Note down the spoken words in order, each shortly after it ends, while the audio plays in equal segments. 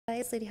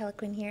guys, Lady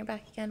Harlequin here,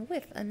 back again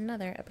with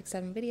another Epic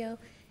 7 video,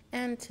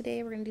 and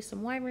today we're going to do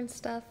some Wyvern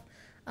stuff.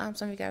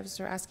 Some of you guys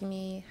are asking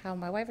me how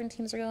my Wyvern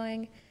teams are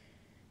going,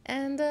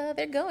 and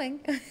they're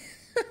going.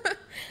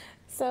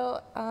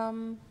 So,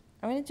 I'm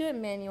going to do it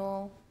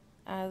manual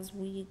as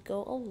we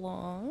go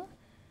along.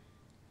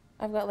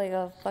 I've got like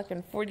a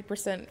fucking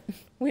 40%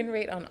 win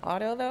rate on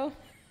auto though.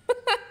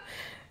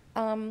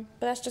 But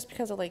that's just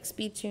because of like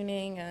speed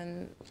tuning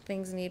and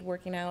things need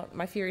working out.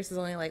 My Furious is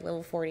only like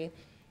level 40.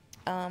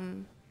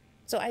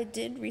 So I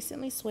did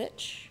recently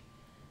switch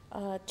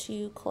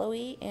to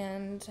Chloe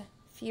and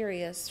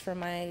Furious for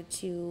my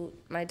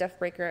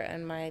Deathbreaker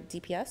and my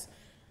DPS.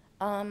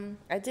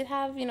 I did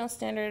have,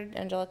 standard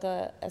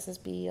Angelica,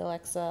 SSB,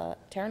 Alexa,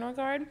 Terranor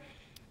Guard,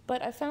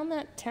 but I found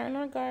that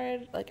Terranor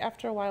Guard, like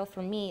after a while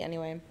for me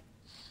anyway,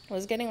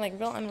 was getting like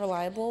real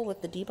unreliable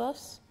with the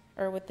debuffs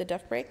or with the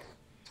Deathbreak.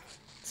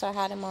 So I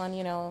had him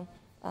on,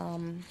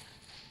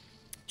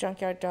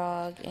 Junkyard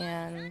Dog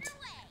and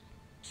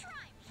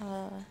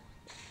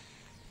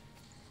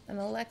an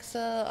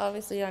Alexa,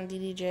 obviously on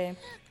DDJ.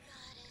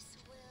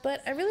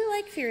 But I really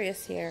like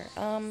Furious here.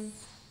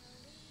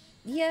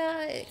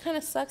 Yeah, it kind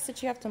of sucks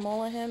that you have to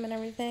mola him and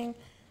everything,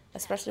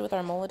 especially with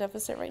our mola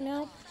deficit right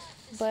now.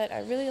 But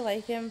I really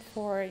like him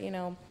for, he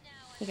can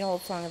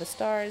hold Song of the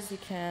Stars, he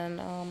can,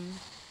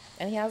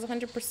 and he has a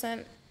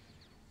 100%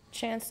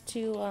 chance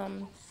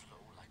to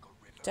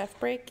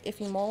Deathbreak if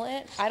you mola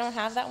it. I don't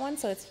have that one,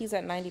 so he's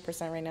at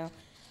 90% right now.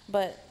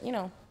 But,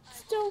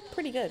 still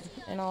pretty good,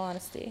 in all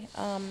honesty.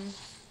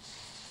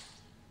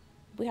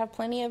 We have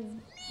plenty of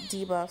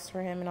debuffs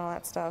for him and all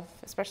that stuff,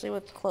 especially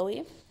with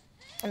Chloe.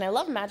 And I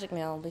love Magic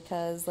Nail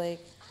because,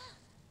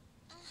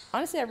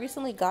 honestly, I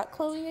recently got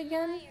Chloe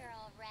again.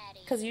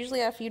 Because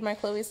usually I feed my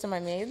Chloes to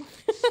my maid.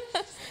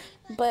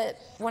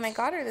 But when I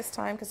got her this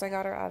time, because I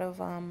got her out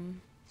of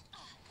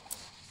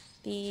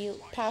the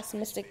past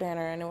Mystic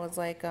Banner, and it was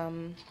like,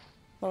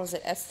 what was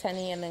it,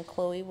 S10y, and then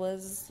Chloe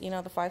was, the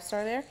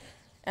 5-star there.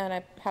 And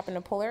I happened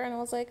to pull her, and I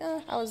was like,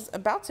 I was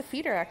about to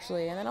feed her,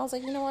 actually. And then I was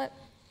like, you know what,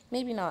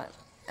 maybe not.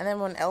 And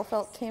then when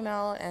Elfelt came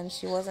out, and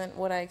she wasn't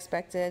what I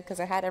expected, because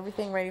I had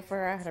everything ready for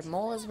her, I had her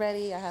molas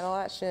ready, I had all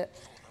that shit.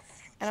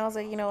 And I was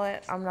like, you know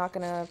what, I'm not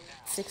going to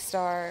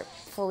 6-star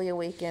fully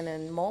awaken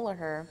and mola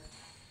her.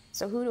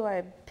 So who do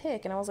I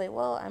pick? And I was like,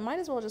 well, I might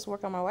as well just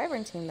work on my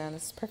Wyvern team then.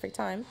 It's the perfect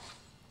time.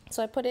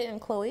 So I put it in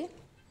Chloe.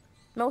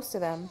 Most of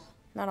them.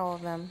 Not all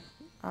of them.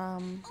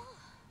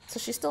 So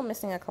she's still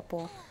missing a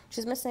couple.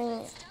 She's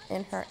missing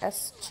in her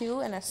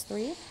S2 and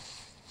S3.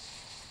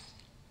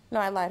 No,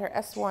 I lied. Her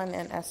S1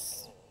 and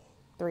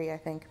S3, I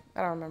think.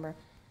 I don't remember.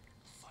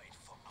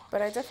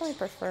 But I definitely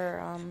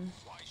prefer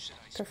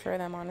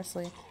them,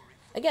 honestly.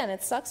 Again,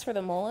 it sucks for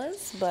the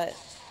molas, but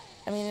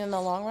I mean, in the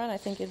long run, I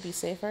think it'd be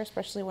safer,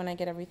 especially when I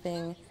get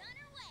everything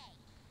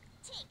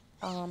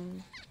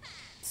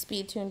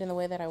speed tuned in the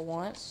way that I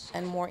want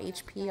and more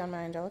HP on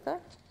my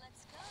Angelica.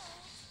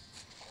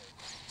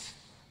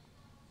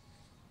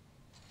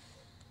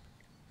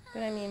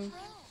 But I mean,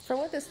 for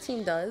what this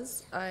team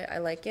does, I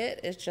like it.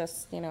 It's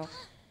just, I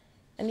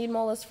need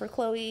molas for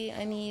Chloe.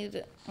 I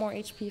need more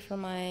HP for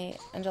my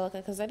Angelica,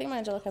 because I think my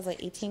Angelica has like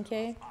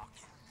 18k.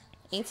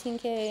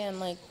 18k and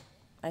like,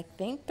 I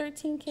think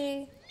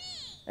 13k.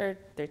 Or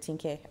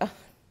 13k.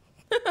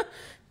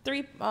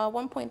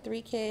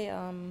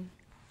 1.3k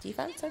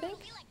defense, I think.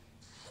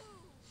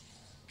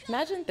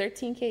 Imagine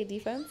 13k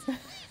defense.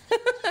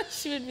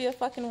 She would be a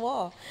fucking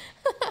wall.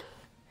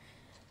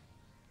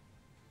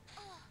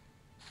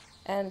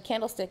 And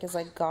Candlestick is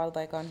like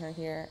godlike on her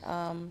here.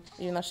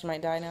 Even though she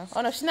might die now. Oh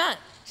no, she's not.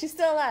 She's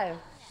still alive.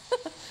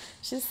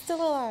 She's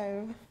still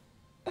alive.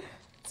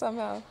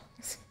 Somehow.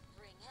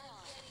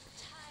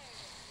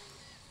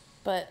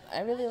 But I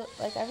really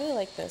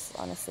like this,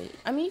 honestly.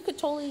 I mean, you could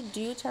totally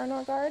do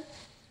Terranor Guard,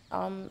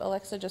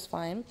 Alexa just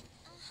fine.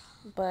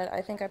 But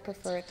I think I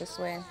prefer it this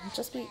way,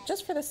 just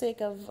for the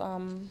sake of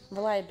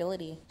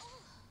reliability.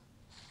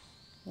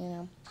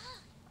 Because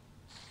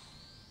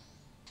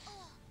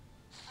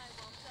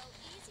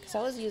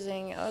I was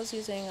using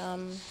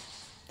the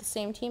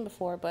same team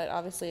before, but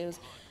obviously it was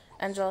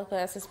Angelica,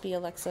 SSB,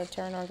 Alexa,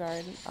 Terranor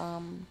Guard.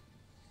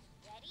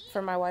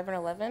 For my Wyvern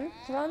 11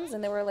 runs,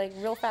 and they were like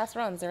real fast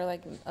runs. They were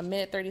like a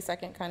minute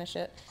 30-second kind of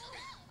shit.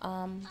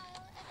 And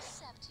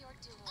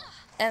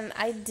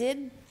I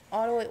did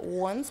auto it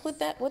once with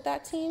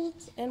that team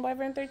in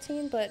Wyvern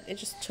 13, but it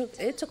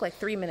took like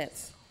 3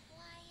 minutes,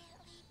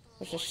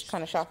 which is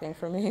kind of shocking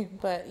for me.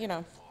 But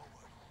and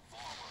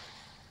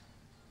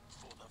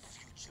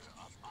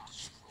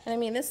I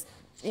mean, this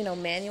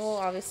manual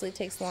obviously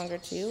takes longer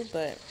too,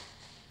 but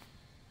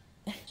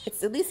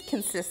it's at least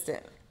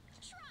consistent.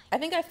 I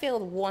think I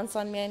failed once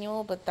on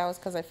manual, but that was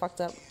because I fucked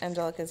up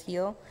Angelica's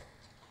heal.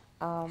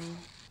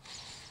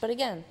 But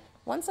again,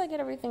 once I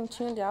get everything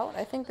tuned out,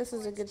 I think this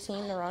is a good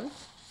team to run,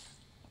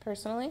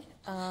 personally.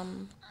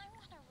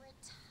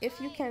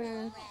 If you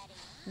can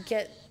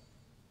get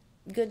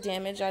good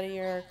damage out of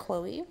your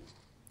Chloe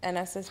and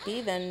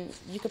SSB, then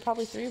you could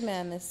probably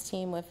 3-man this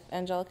team with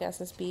Angelica,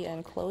 SSB,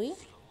 and Chloe.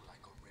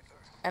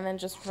 and then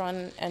just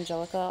run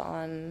Angelica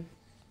on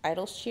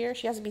Idol's Cheer.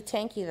 She has to be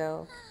tanky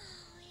though,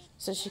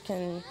 so she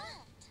can,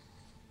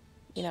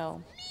 you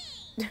know,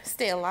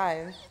 stay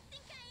alive.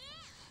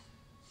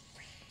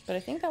 But I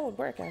think that would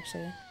work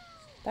actually.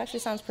 That actually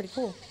sounds pretty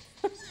cool.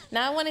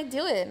 Now I want to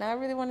do it. Now I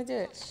really want to do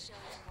it.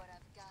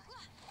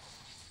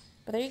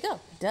 But there you go.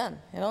 Done.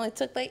 It only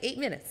took like 8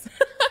 minutes.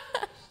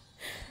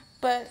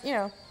 But, you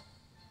know,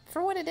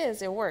 for what it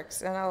is, it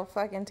works. And I'll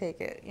fucking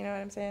take it. You know what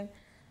I'm saying?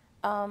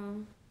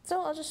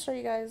 So I'll just show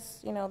you guys,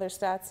 you know, their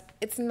stats.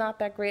 It's not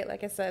that great.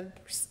 Like I said,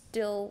 we're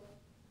still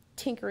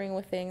tinkering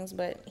with things.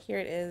 But here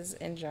it is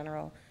in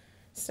general.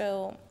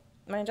 So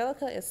my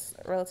Angelica is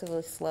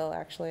relatively slow,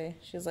 actually.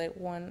 She's like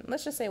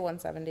let's just say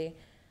 170.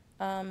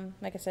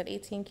 Like I said,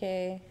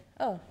 18k.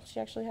 Oh, she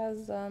actually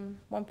has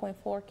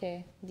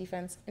 1.4k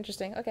defense.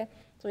 Interesting. Okay,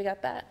 so we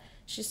got that.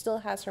 She still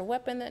has her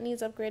weapon that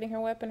needs upgrading, her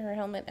weapon, her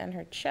helmet, and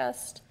her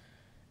chest.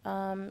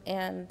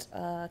 And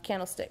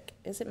candlestick.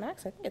 Is it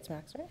max? I think it's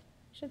max, right?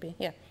 Should be,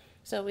 yeah.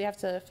 So we have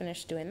to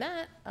finish doing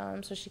that.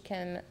 So she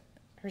can,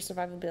 her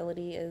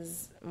survivability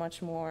is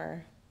much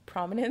more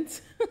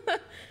prominent.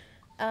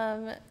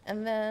 And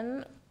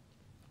then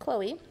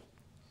Chloe.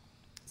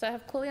 So I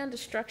have Chloe on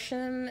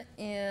destruction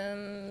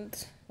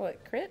and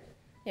what, crit?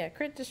 Yeah,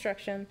 crit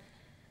destruction.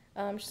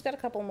 She's got a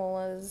couple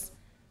molas,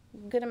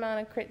 good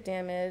amount of crit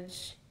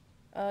damage.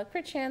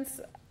 Crit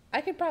chance,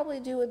 I could probably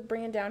do with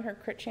bringing down her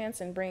crit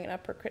chance and bringing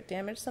up her crit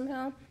damage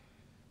somehow.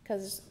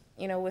 Because,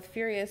 you know, with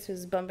Furious,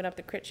 who's bumping up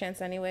the crit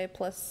chance anyway,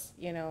 plus,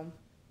 you know,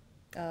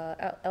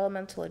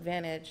 elemental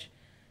advantage,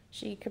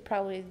 she could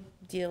probably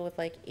deal with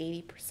like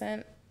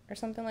 80% or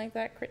something like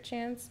that crit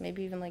chance,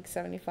 maybe even like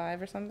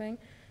 75 or something.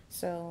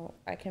 So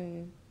I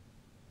can,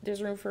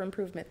 there's room for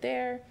improvement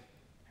there.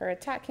 Her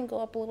attack can go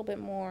up a little bit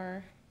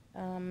more.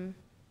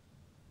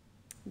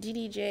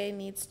 DDJ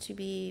needs to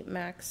be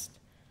maxed.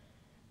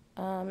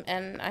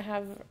 And I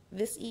have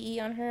this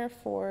EE on her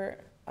for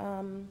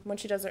when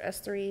she does her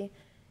S3,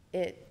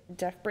 it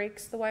def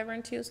breaks the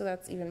Wyvern too, so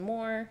that's even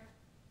more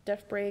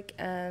def break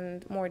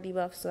and more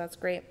debuff, so that's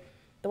great.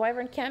 The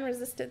Wyvern can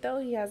resist it though,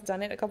 he has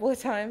done it a couple of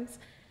times.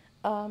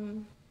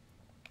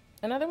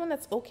 Another one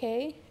that's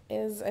okay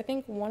is, I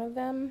think one of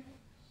them,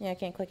 yeah, I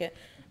can't click it,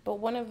 but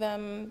one of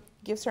them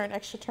gives her an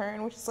extra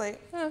turn, which is like,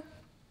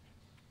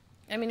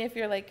 I mean, if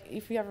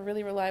you have a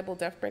really reliable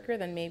def breaker,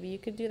 then maybe you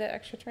could do that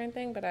extra turn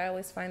thing, but I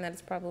always find that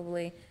it's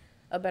probably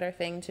a better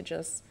thing to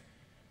just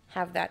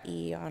have that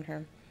E on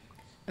her.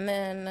 And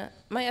then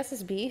my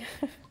SSB,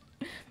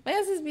 my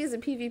SSB is a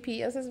PvP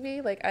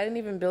SSB, like I didn't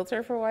even build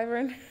her for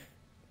Wyvern,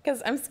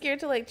 because I'm scared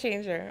to like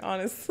change her,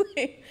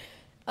 honestly.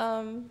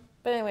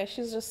 But anyway,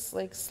 she's just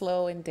like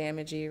slow and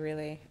damagey,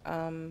 really.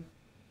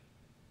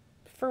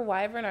 For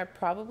Wyvern, I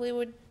probably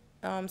would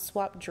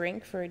swap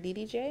Drink for a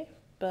DDJ,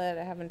 but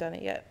I haven't done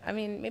it yet. I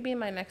mean, maybe in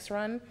my next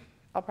run,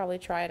 I'll probably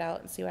try it out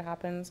and see what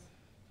happens.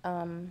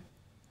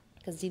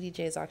 Because DDJ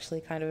is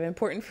actually kind of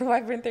important for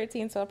Wyvern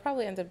 13, so I'll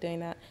probably end up doing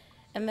that.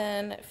 And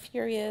then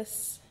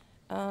Furious,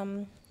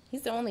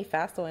 he's the only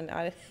fast one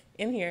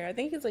in here. I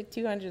think he's like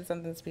 200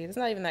 something speed. It's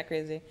not even that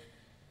crazy.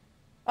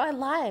 Oh, I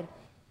lied.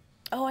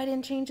 Oh, I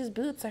didn't change his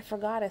boots. I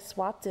forgot. I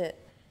swapped it.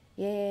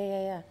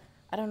 Yeah.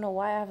 I don't know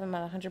why I have him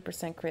at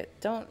 100% crit.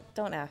 Don't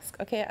ask.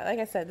 Okay, like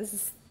I said, this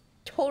is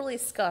totally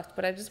scuffed,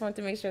 but I just wanted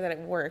to make sure that it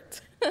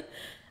worked.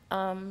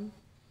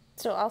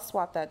 So I'll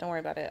swap that. Don't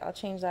worry about it. I'll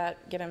change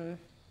that, get him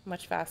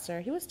much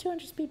faster. He was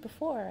 200 speed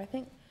before, I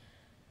think.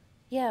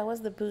 Yeah, it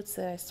was the boots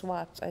that I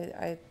swapped.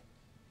 I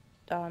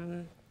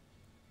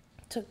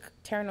took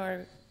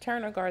Terranor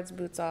Guard's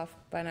boots off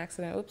by an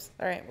accident. Oops.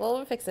 All right, well,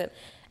 we'll fix it.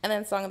 And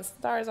then Song of the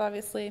Stars,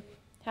 obviously.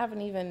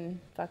 Haven't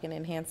even fucking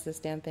enhanced this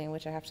damn thing,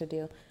 which I have to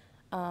do.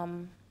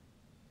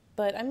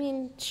 But I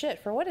mean, shit,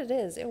 for what it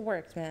is, it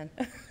worked, man.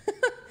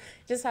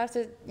 Just have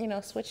to, you know,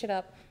 switch it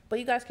up. But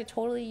you guys could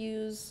totally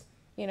use,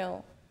 you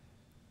know,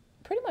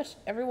 pretty much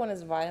everyone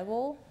is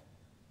viable.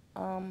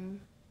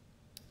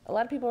 A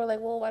lot of people are like,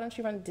 well, why don't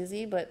you run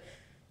Dizzy? But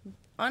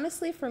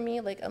honestly, for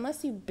me, like,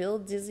 unless you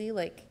build Dizzy,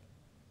 like,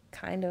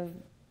 kind of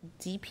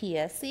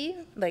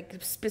DPS-y, like,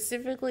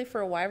 specifically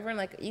for a Wyvern,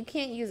 like, you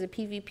can't use a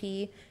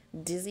PvP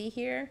Dizzy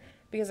here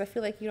because I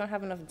feel like you don't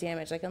have enough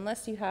damage. Like,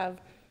 unless you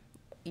have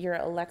your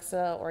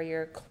Alexa or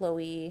your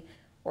Chloe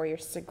or your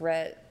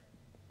Sigret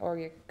or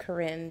your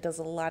Corinne does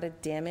a lot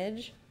of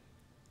damage,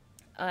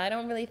 I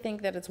don't really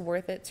think that it's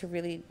worth it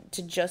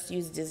to just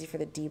use Dizzy for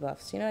the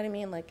debuffs. You know what I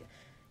mean? Like,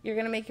 you're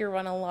gonna make your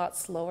run a lot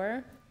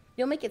slower.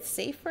 You'll make it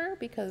safer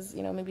because,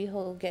 you know, maybe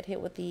he'll get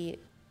hit with the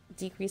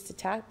decreased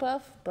attack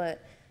buff,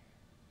 but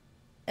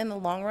in the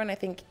long run, I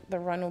think the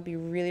run will be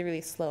really,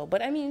 really slow.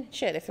 But I mean,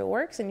 shit, if it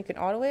works and you can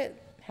auto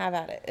it, have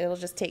at it. It'll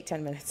just take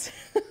 10 minutes.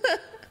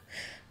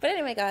 But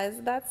anyway, guys,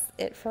 that's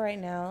it for right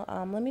now.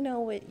 Let me know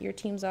what your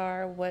teams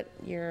are, what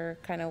your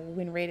kind of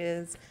win rate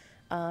is,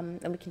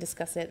 and we can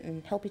discuss it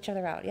and help each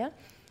other out, yeah?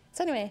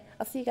 So anyway,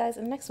 I'll see you guys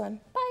in the next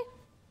one.